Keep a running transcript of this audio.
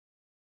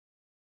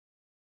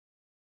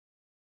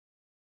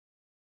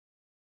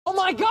Oh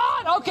my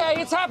God!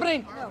 Okay, it's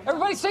happening.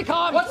 Everybody stay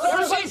calm. What's the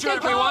Everybody procedure,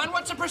 everyone?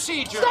 What's the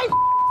procedure? Stay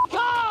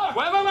calm!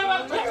 Wait.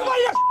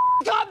 Everybody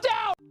calm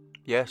down!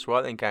 Yes,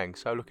 right then, gang.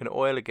 So looking at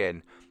oil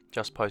again.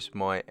 Just posted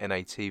my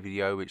NAT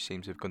video, which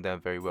seems to have gone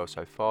down very well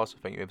so far. So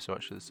thank you ever so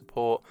much for the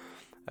support.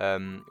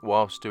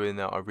 Whilst doing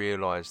that, I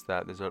realised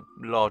that there's a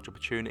large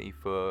opportunity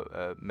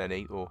for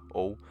many or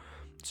all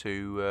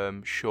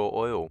to short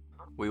oil.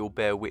 We all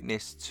bear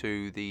witness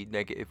to the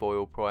negative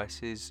oil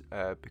prices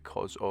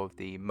because of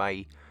the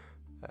May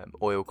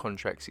oil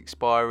contracts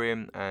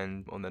expiring,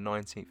 and on the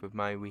 19th of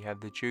May we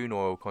have the June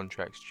oil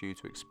contracts due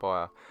to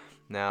expire.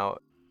 Now,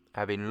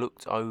 having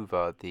looked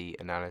over the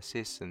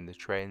analysis and the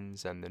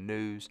trends and the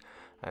news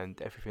and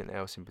everything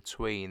else in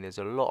between, there's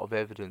a lot of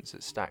evidence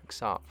that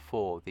stacks up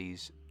for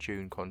these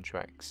June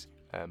contracts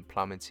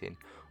plummeting,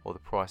 or the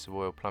price of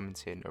oil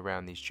plummeting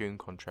around these June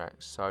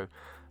contracts. So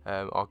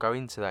I'll go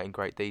into that in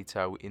great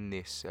detail in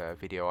this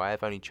video. I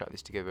have only chucked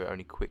this together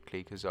only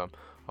quickly because I'm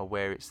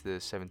aware it's the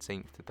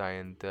 17th today,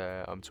 and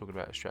I'm talking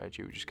about a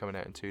strategy which is coming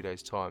out in 2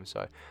 days time,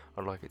 so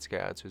I'd like it to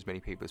get out to as many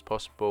people as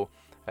possible.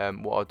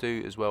 What I'll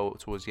do as well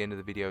towards the end of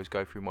the video is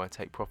go through my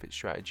take profit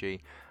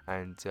strategy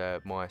and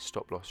my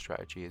stop loss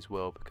strategy as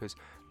well, because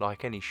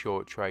like any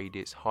short trade,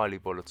 it's highly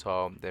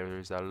volatile. There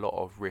is a lot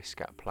of risk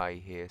at play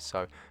here,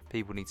 so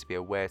people need to be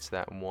aware to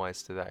that and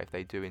wise to that if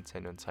they do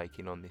intend on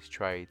taking on this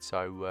trade.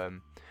 So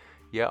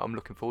yeah, I'm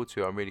looking forward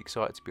to it. I'm really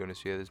excited, to be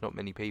honest with you. There's not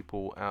many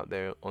people out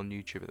there on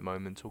YouTube at the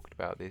moment talking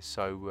about this,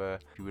 so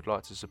if you would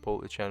like to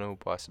support the channel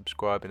by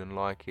subscribing and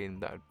liking,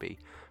 that would be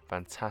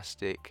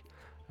fantastic.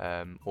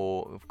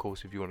 Or of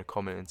course, if you want to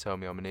comment and tell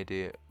me I'm an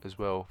idiot as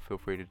well, feel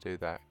free to do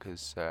that,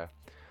 because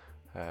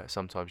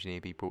sometimes you need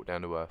to be brought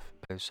down to earth.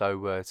 And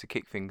so to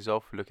kick things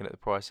off, looking at the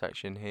price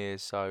action here.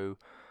 So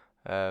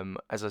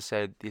as I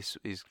said, this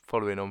is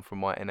following on from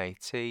my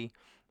NAT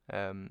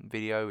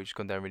video, which has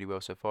gone down really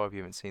well so far. If you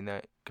haven't seen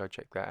that, go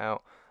check that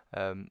out.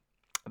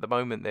 At the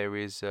moment, there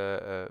is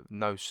there's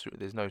no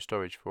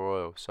storage for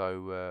oil,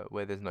 so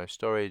where there's no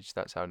storage,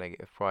 that's how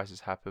negative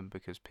prices happen,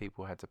 because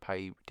people had to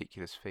pay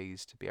ridiculous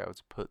fees to be able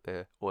to put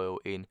their oil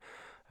in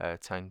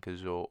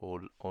tankers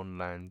or on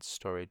land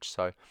storage.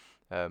 So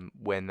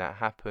when that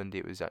happened,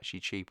 it was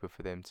actually cheaper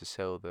for them to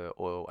sell the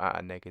oil at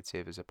a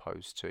negative as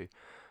opposed to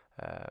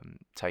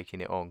taking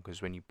it on,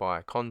 because when you buy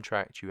a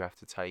contract, you have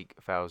to take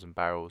 1,000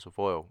 barrels of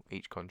oil.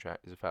 Each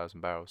contract is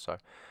 1,000 barrels, so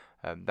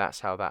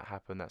that's how that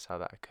happened. That's how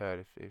that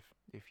occurred,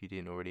 if you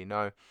didn't already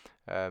know.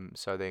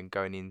 So then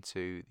going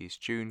into these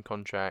June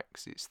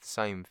contracts, it's the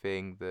same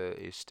thing. There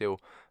is still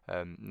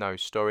no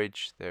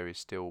storage. There is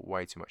still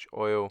way too much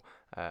oil,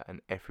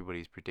 and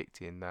everybody's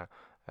predicting that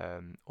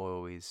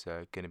oil is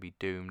going to be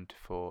doomed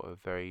for a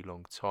very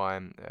long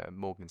time.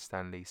 Morgan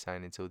Stanley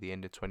saying until the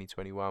end of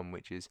 2021,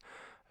 which is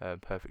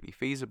perfectly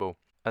feasible.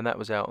 And that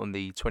was out on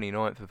the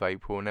 29th of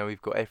April. Now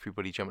we've got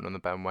everybody jumping on the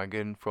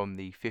bandwagon from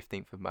the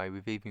 15th of May.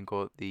 We've even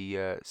got the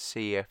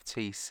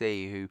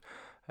CFTC, who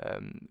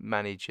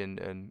manage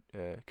and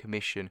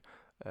commission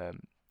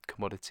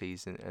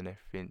commodities and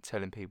everything,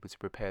 telling people to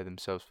prepare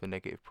themselves for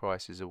negative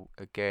prices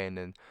again,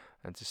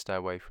 and to stay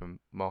away from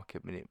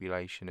market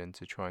manipulation and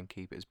to try and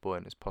keep it as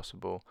buoyant as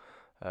possible.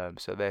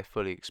 So they're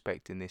fully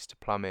expecting this to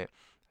plummet.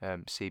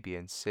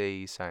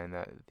 CBNC saying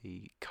that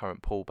the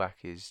current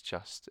pullback is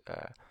just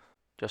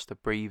a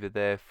breather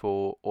there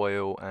for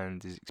oil,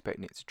 and is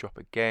expecting it to drop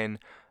again.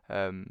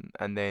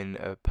 And then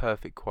a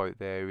perfect quote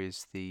there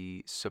is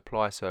the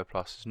supply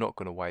surplus has not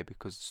gone away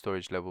because the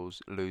storage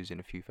levels losing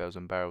a few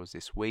thousand barrels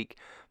this week.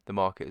 The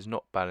market is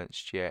not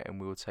balanced yet,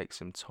 and we will take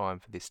some time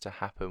for this to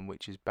happen,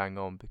 which is bang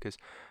on, because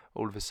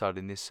all of a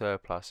sudden this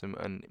surplus,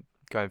 and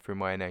going through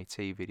my NAT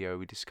video,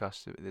 we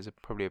discussed that there's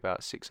probably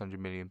about 600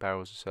 million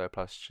barrels of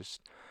surplus just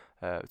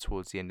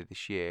towards the end of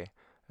this year,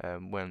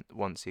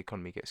 once the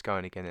economy gets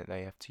going again, that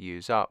they have to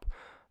use up.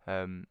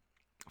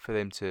 For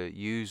them to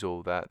use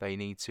all that, they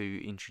need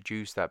to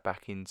introduce that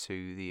back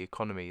into the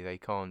economy. They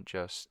can't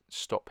just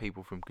stop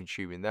people from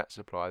consuming that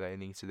supply. They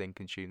need to then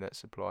consume that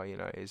supply. You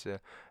know, there's a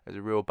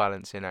real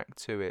balancing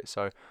act to it.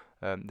 So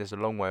there's a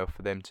long way off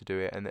for them to do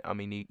it. And I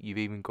mean, you've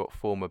even got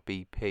former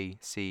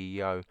BP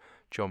CEO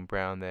John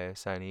Brown there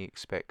saying he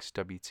expects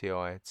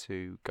WTI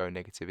to go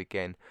negative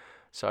again.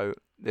 So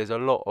there's a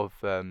lot of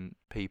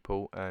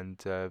people,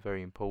 and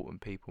very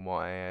important people,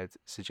 might I add,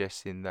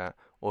 suggesting that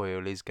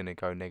oil is going to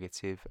go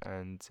negative,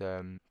 and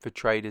for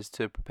traders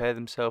to prepare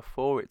themselves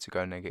for it to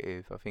go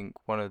negative. I think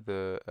one of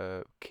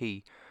the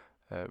key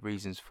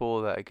reasons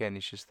for that, again,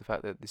 is just the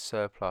fact that the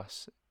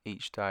surplus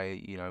each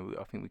day, you know,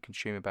 I think we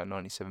consume about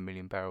 97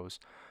 million barrels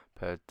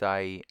per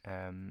day,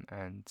 and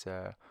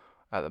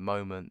at the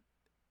moment,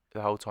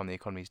 the whole time the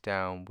economy's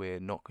down, we're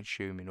not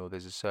consuming, or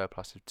there's a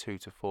surplus of 2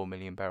 to 4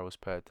 million barrels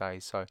per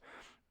day. So,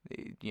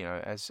 you know,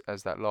 as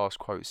that last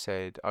quote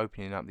said,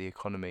 opening up the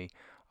economy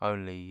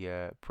only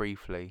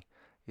briefly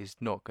is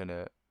not going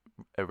to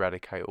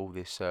eradicate all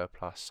this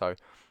surplus. So,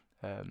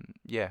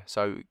 yeah.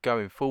 So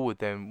going forward,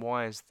 then,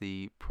 why is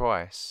the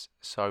price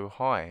so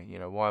high? You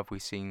know, why have we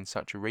seen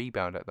such a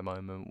rebound at the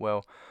moment?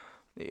 Well,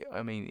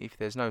 I mean, if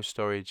there's no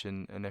storage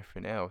and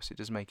everything else, it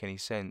doesn't make any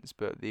sense.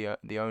 But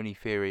the only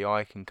theory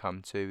I can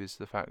come to is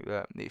the fact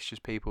that it's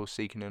just people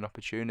seeking an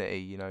opportunity.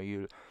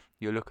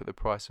 You look at the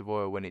price of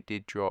oil when it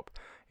did drop,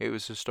 it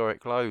was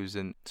historic lows,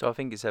 and so I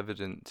think it's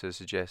evident to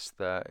suggest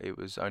that it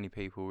was only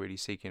people really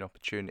seeking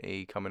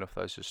opportunity coming off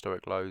those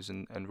historic lows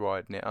and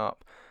riding it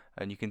up.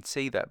 And you can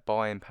see that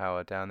buying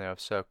power down there. I've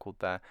circled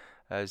that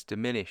has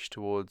diminished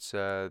towards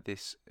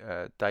this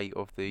date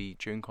of the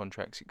June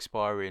contracts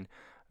expiring,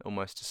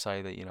 almost to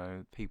say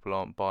that people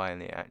aren't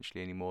buying it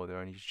actually anymore. They're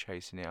only just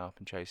chasing it up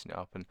and chasing it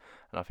up, and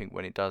I think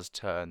when it does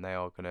turn, they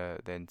are going to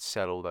then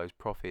sell all those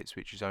profits,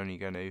 which is only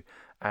going to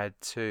add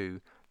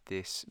to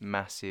this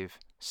massive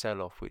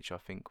sell-off, which I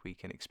think we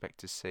can expect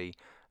to see,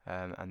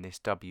 and this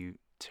W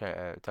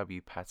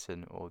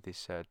pattern, or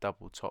this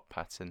double top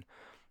pattern,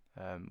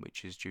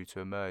 which is due to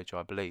emerge,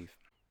 I believe.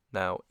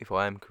 Now, if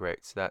I am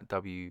correct, that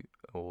W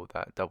or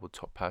that double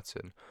top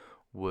pattern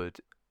would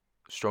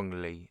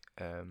strongly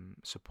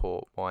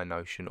support my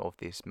notion of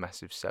this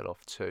massive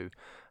sell-off too,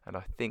 and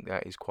I think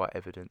that is quite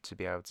evident to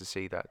be able to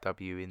see that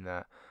W in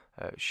that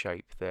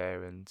shape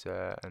there, and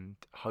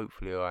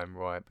hopefully I am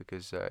right,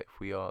 because if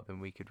we are, then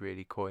we could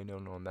really coin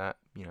on that,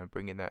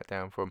 bringing that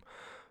down from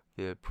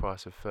the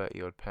price of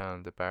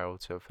 £30 a barrel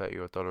to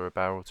 $30 a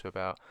barrel to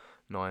about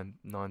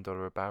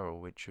 $9 a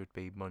barrel, which would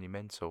be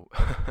monumental.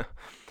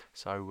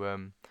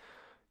 So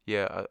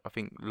yeah, I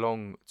think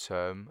long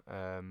term,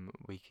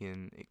 we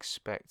can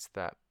expect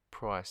that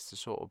price to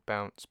sort of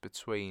bounce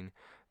between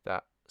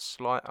that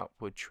slight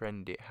upward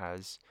trend it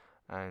has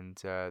and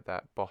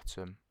that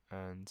bottom.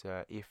 And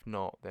if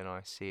not, then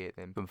I see it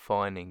then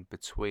confining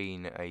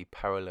between a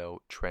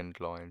parallel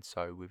trend line,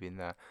 so within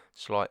that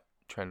slight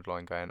trend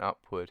line going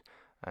upward,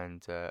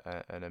 and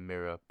a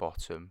mirror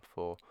bottom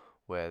for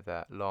where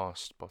that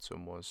last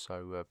bottom was,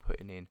 so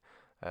putting in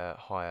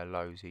higher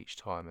lows each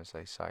time, as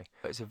they say.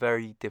 But it's a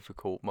very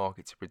difficult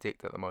market to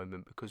predict at the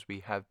moment, because we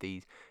have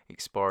these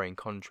expiring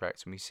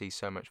contracts and we see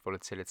so much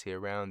volatility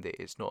around it.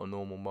 It's not a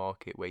normal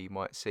market where you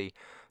might see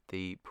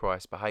the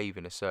price behave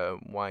in a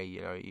certain way.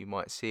 You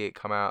might see it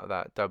come out of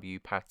that W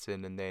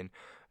pattern and then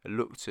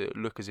look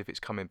as if it's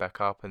coming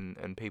back up,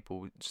 and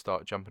people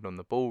start jumping on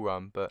the bull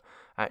run. But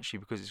actually,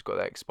 because it's got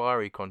that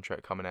expiry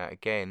contract coming out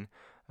again,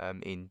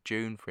 in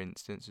June, for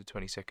instance, the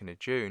 22nd of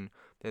June,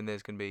 then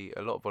there's going to be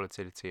a lot of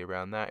volatility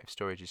around that. If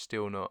storage is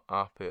still not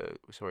up,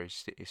 if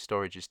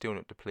storage is still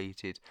not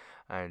depleted,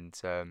 and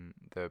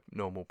the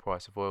normal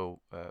price of oil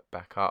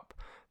back up,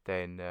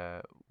 then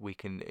we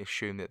can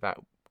assume that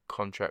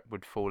contract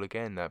would fall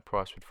again, that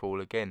price would fall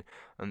again.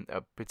 And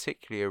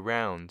particularly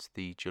around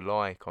the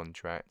July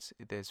contracts,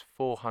 there's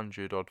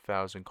 400 odd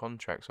thousand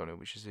contracts on it,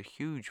 which is a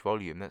huge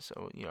volume. That's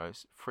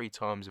it's 3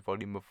 times the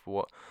volume of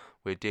what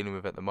we're dealing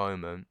with at the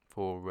moment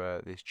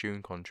for this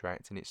June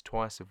contract, and it's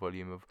twice the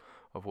volume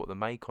of what the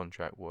May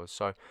contract was.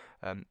 So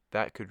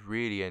that could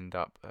really end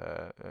up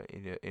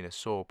in a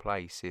sore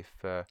place if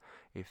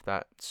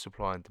that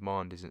supply and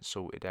demand isn't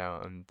sorted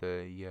out and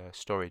the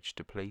storage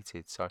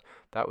depleted. So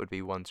that would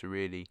be one to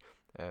really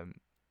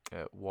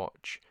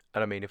watch.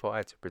 And I mean, if I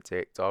had to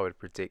predict, I would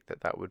predict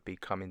that would be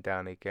coming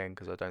down again,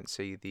 because I don't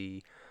see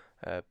the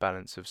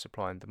balance of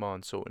supply and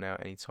demand sorting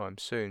out anytime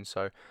soon.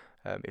 So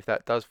if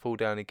that does fall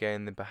down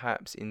again, then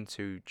perhaps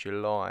into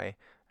July,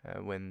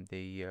 when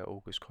the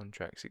August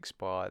contracts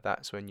expire,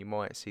 that's when you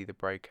might see the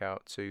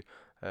breakout to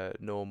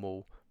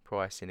normal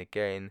pricing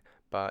again.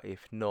 But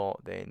if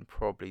not, then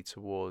probably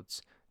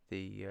towards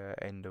the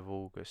end of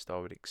August, I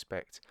would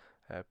expect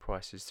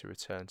prices to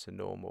return to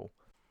normal.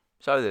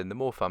 So then, the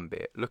more fun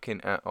bit,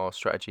 looking at our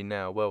strategy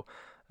now. Well,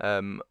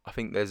 I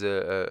think there's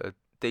a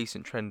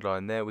decent trend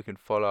line there we can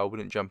follow. I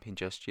wouldn't jump in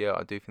just yet.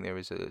 I do think there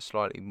is a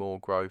slightly more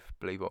growth,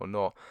 believe it or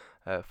not,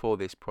 for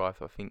this price.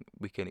 I think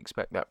we can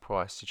expect that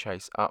price to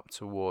chase up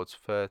towards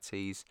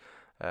 30s,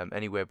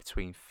 anywhere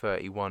between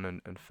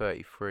 31 and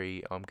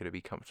 33. I'm going to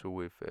be comfortable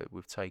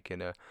with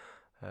taking a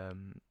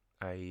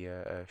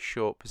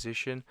short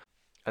position.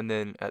 And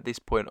then at this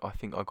point, I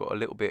think I got a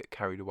little bit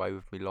carried away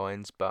with my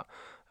lines, but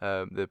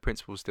the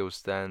principle still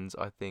stands.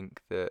 I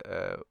think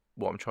that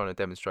what I'm trying to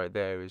demonstrate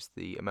there is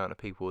the amount of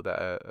people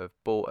that have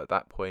bought at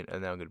that point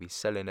and now going to be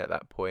selling at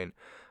that point,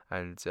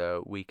 and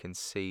we can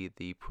see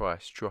the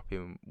price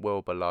dropping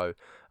well below.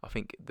 I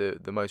think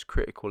the most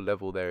critical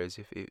level there is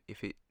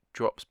if it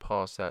drops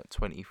past that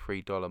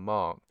 $23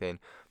 mark, then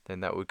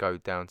that would go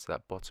down to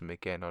that bottom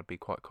again. I'd be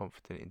quite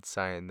confident in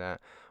saying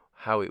that.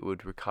 How it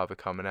would recover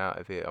coming out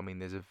of it, I mean,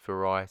 there's a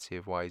variety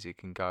of ways it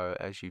can go,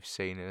 as you've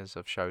seen and as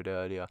I've showed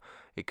earlier.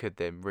 It could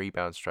then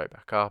rebound straight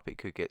back up. It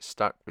could get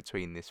stuck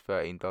between this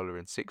 $13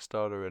 and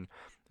 $6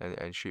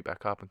 and shoot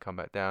back up and come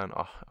back down.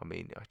 I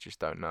mean, I just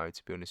don't know,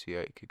 to be honest with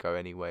you. It could go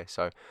anywhere.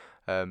 So,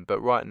 but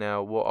right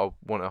now, what I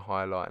want to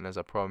highlight, and as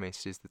I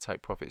promised, is the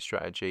take profit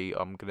strategy.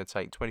 I'm going to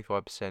take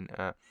 25%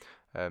 at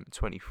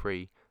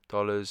 $23.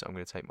 I'm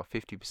going to take my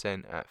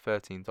 50% at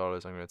 $13.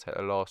 I'm going to take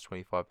the last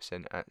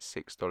 25% at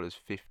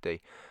 $6.50.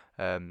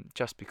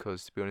 Just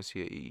because, to be honest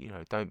with you,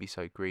 don't be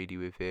so greedy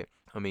with it.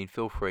 I mean,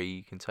 feel free,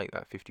 you can take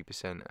that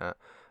 50% at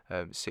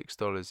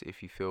 $6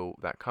 if you feel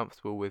that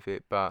comfortable with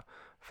it. But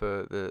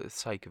for the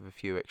sake of a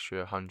few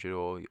extra £100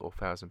 or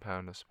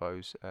 £1,000, I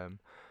suppose,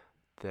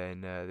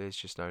 then there's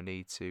just no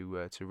need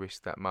to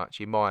risk that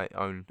much, in my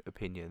own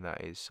opinion,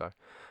 that is. So,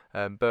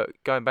 but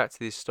going back to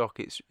this stock,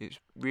 it's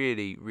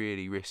really,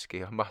 really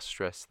risky. I must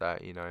stress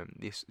that, you know,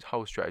 this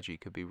whole strategy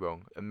could be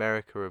wrong.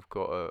 America have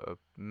got a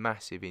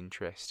massive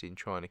interest in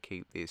trying to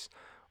keep this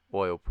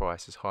oil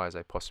price as high as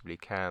they possibly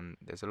can.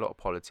 There's a lot of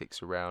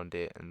politics around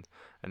it and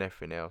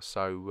everything else.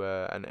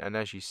 So and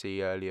as you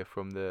see earlier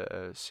from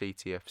the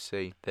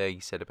CTFC, they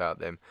said about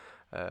them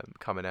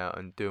coming out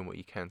and doing what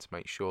you can to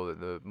make sure that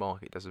the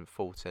market doesn't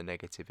fall to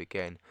negative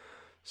again.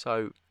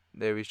 So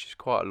there is just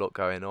quite a lot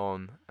going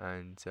on,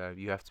 and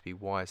you have to be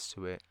wise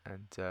to it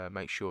and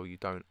make sure you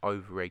don't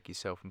over-egg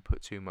yourself and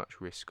put too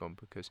much risk on,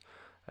 because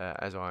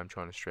as I am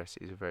trying to stress,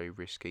 it is a very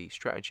risky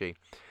strategy.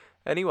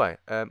 Anyway,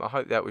 I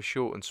hope that was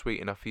short and sweet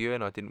enough for you,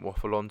 and I didn't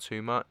waffle on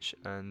too much,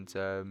 and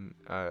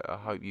I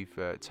hope you've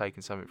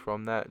taken something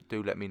from that.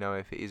 Do let me know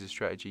if it is a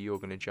strategy you're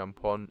going to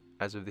jump on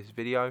as of this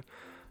video.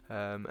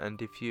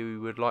 And if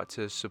you would like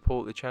to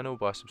support the channel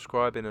by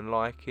subscribing and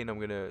liking, I'm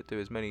going to do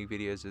as many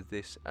videos of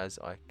this as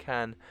I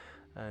can.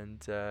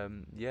 And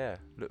yeah,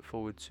 look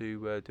forward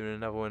to doing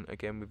another one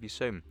again with you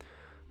soon.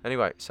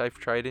 Anyway, safe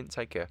trading,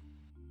 take care.